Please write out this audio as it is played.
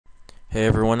Hey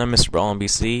everyone, I'm Mr. Ball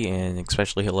BC, and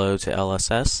especially hello to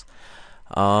LSS.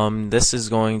 This is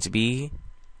going to be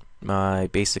my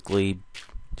basically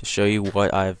to show you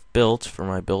what I've built for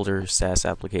my Builder SaaS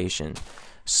application.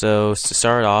 So to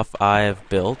start off, I have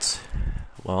built,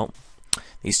 well,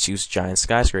 these two giant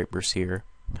skyscrapers here,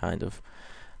 kind of.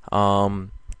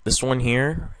 This one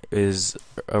here is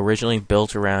originally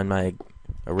built around my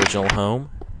original home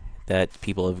that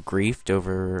people have griefed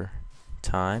over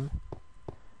time.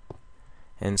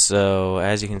 And so,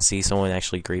 as you can see, someone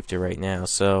actually griefed it right now.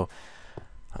 So,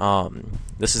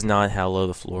 this is not how low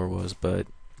the floor was, but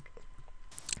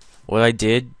what I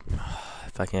did,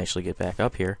 if I can actually get back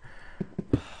up here,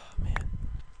 man.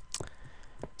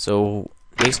 So,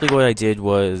 basically what I did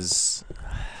was,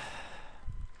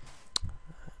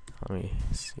 let me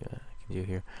see what I can do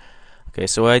here. Okay,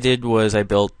 so what I did was I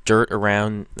built dirt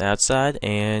around the outside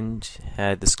and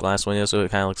had this glass window so it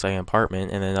kind of looks like an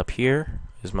apartment, and then up here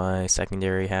is my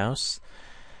secondary house,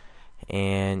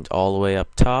 and all the way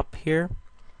up top here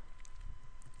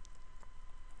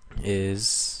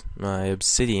is my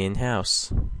obsidian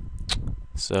house.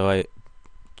 So I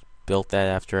built that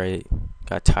after I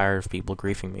got tired of people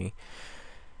griefing me.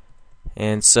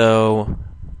 And so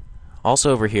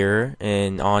also over here,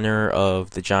 in honor of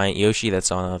the giant Yoshi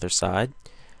that's on the other side,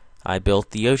 I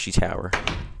built the Yoshi Tower.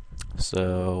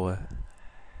 So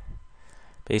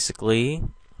basically,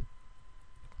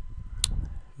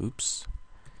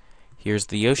 here's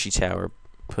the Yoshi Tower.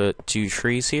 Put two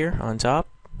trees here on top,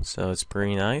 so it's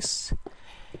pretty nice.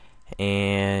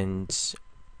 And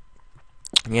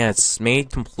yeah, it's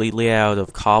made completely out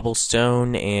of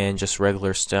cobblestone and just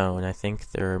regular stone. I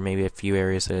think there are maybe a few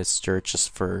areas that it's dirt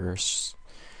just for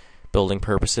building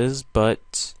purposes,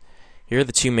 but here are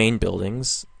the two main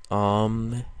buildings.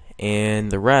 And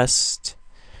the rest,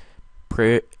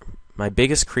 my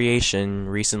biggest creation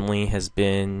recently has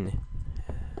been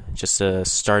just a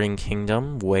starting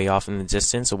kingdom way off in the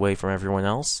distance, away from everyone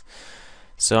else.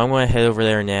 So I'm going to head over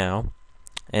there now,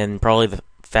 and probably the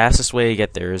fastest way to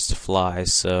get there is to fly.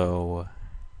 So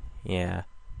yeah,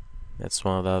 that's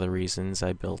one of the other reasons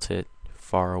I built it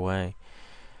far away.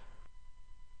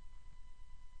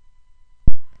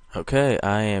 Okay,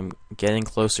 I am getting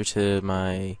closer to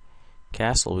my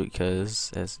castle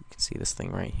because, as you can see, this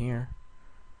thing right here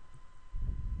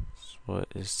is what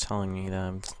is telling me that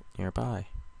I'm nearby.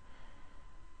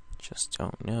 Just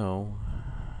don't know.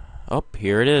 Oh,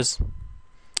 here it is.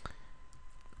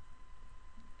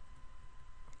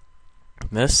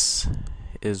 This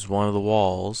is one of the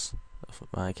walls of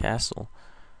my castle.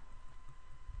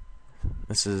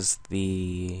 This is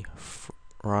the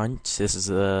front. This is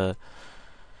the...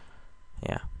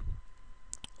 yeah.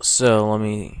 So let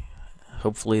me...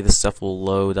 hopefully this stuff will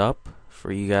load up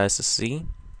for you guys to see.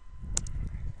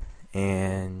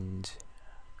 And...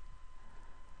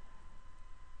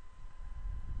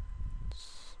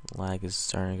 lag is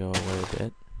starting to go away a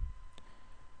bit.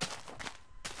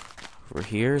 Over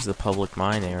here is the public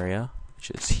mine area, which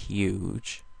is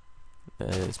huge.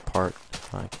 That is part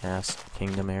of my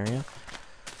kingdom area.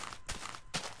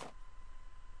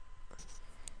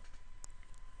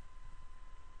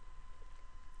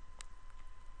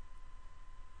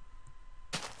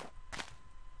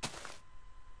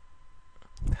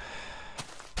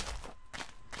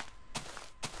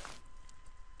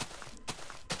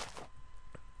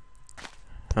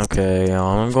 Okay,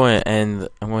 I'm going to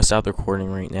stop the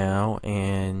recording right now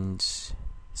and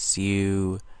see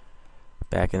you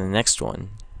back in the next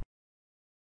one.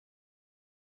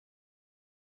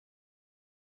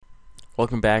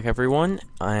 Welcome back, everyone,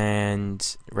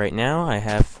 and right now I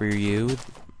have for you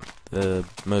the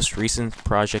most recent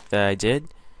project that I did,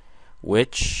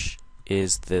 which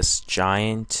is this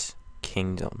giant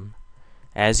kingdom.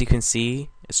 As you can see,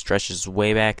 it stretches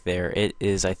way back there. It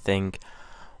is, I think,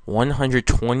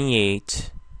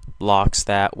 128 blocks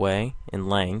that way in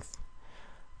length,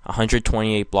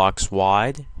 128 blocks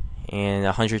wide, and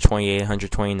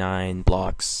 129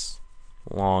 blocks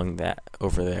long that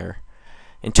over there.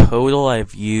 In total,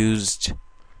 I've used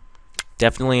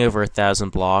definitely over 1,000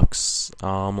 blocks.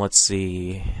 Let's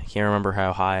see, I can't remember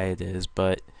how high it is,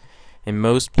 but in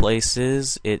most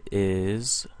places it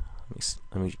is.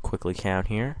 Let me quickly count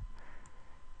here.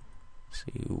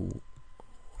 See.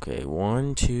 Okay,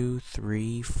 1, 2,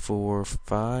 3, 4,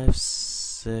 5,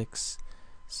 6,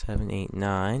 7, 8,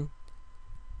 9,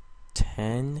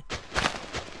 10,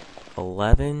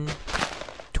 11,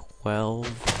 12,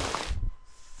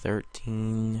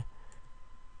 13,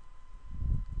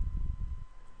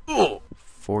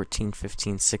 14,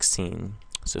 15, 16.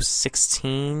 So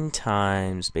 16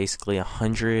 times basically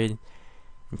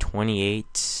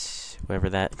 128. whoever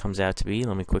that comes out to be.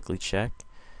 Let me quickly check.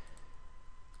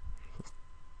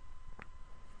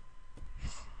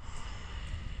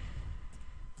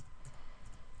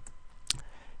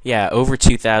 Yeah, over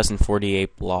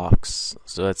 2,048 blocks.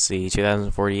 So let's see,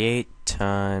 2,048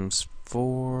 times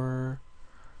 4.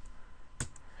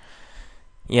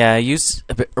 Yeah, I used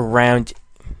a bit around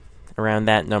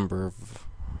that number of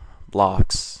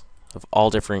blocks of all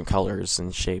different colors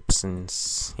and shapes, and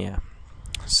yeah.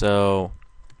 So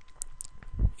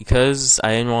because I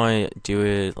didn't want to do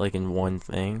it like in one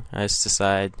thing, I just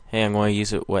decided, hey, I'm going to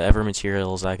use it whatever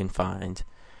materials I can find.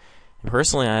 And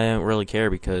personally, I don't really care,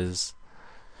 because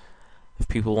if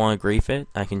people want to grief it,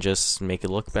 I can just make it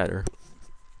look better.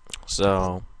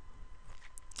 So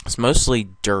it's mostly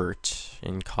dirt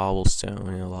and cobblestone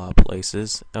in a lot of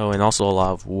places. Oh, and also a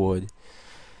lot of wood.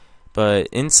 But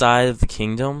inside of the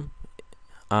kingdom,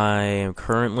 I am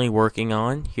currently working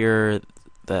on here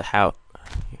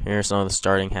are some of the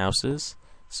starting houses.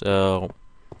 So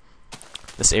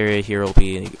this area here will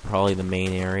be probably the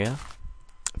main area.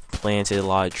 Planted a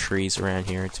lot of trees around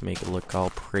here to make it look all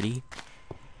pretty.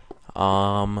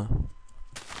 Up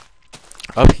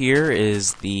here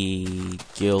is the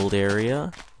guild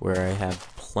area, where I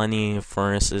have plenty of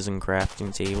furnaces and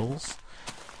crafting tables,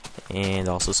 and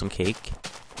also some cake.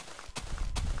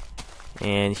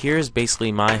 And here's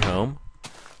basically my home,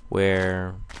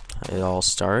 where it all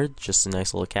started. Just a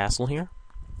nice little castle here.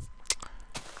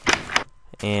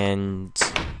 And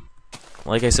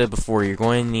like I said before, you're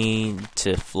going to need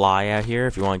to fly out here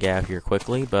if you want to get out here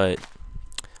quickly, but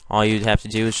all you'd have to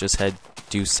do is just head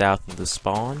due south of the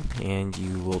spawn, and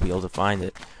you will be able to find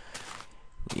it.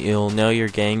 You'll know you're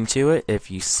getting to it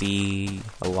if you see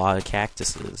a lot of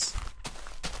cactuses.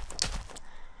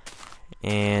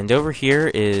 And over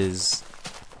here is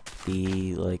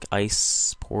the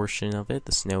ice portion of it,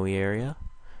 the snowy area.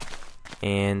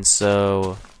 And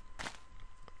so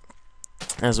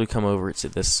as we come over to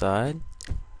this side,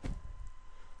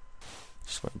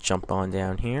 just going to jump on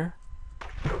down here.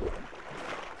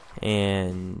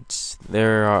 And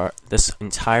this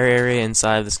entire area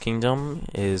inside of this kingdom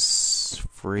is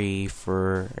free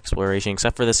for exploration,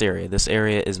 except for this area. This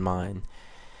area is mine.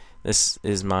 This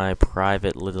is my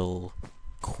private little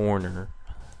corner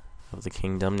of the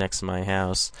kingdom next to my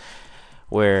house,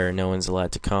 where no one's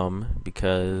allowed to come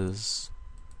because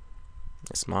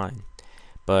it's mine.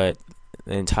 But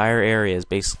the entire area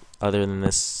is other than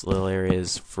this little area,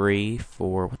 is free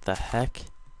for, what the heck?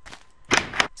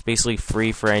 It's basically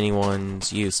free for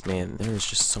anyone's use. Man, there's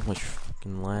just so much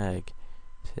fucking lag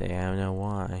today. I don't know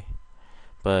why.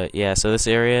 But yeah, so this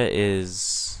area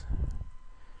is,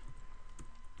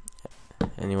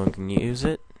 anyone can use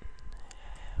it.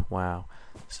 Wow,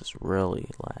 this is really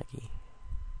laggy.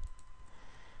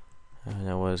 I don't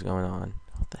know what is going on.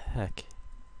 What the heck?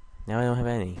 Now I don't have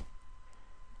any.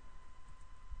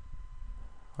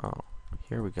 Oh,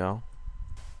 here we go.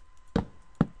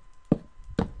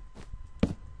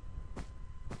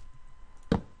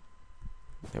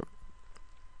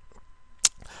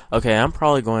 Okay, I'm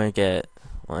probably going to get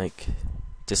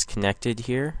disconnected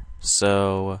here,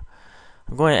 so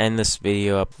I'm going to end this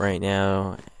video up right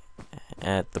now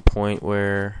at the point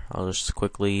where I'll just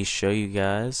quickly show you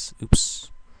guys.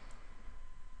 Oops.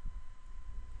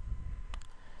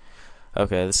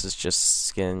 Okay, this is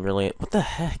just getting really, what the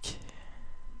heck?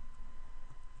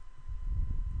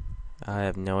 I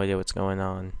have no idea what's going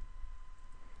on.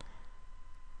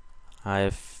 I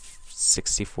have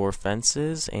 64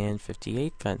 fences and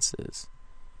 58 fences,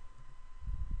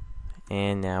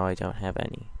 and now I don't have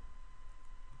any.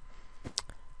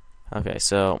 Okay,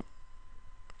 so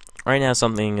right now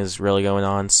something is really going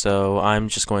on, so I'm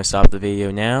just going to stop the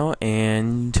video now,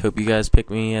 and hope you guys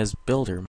pick me as builder.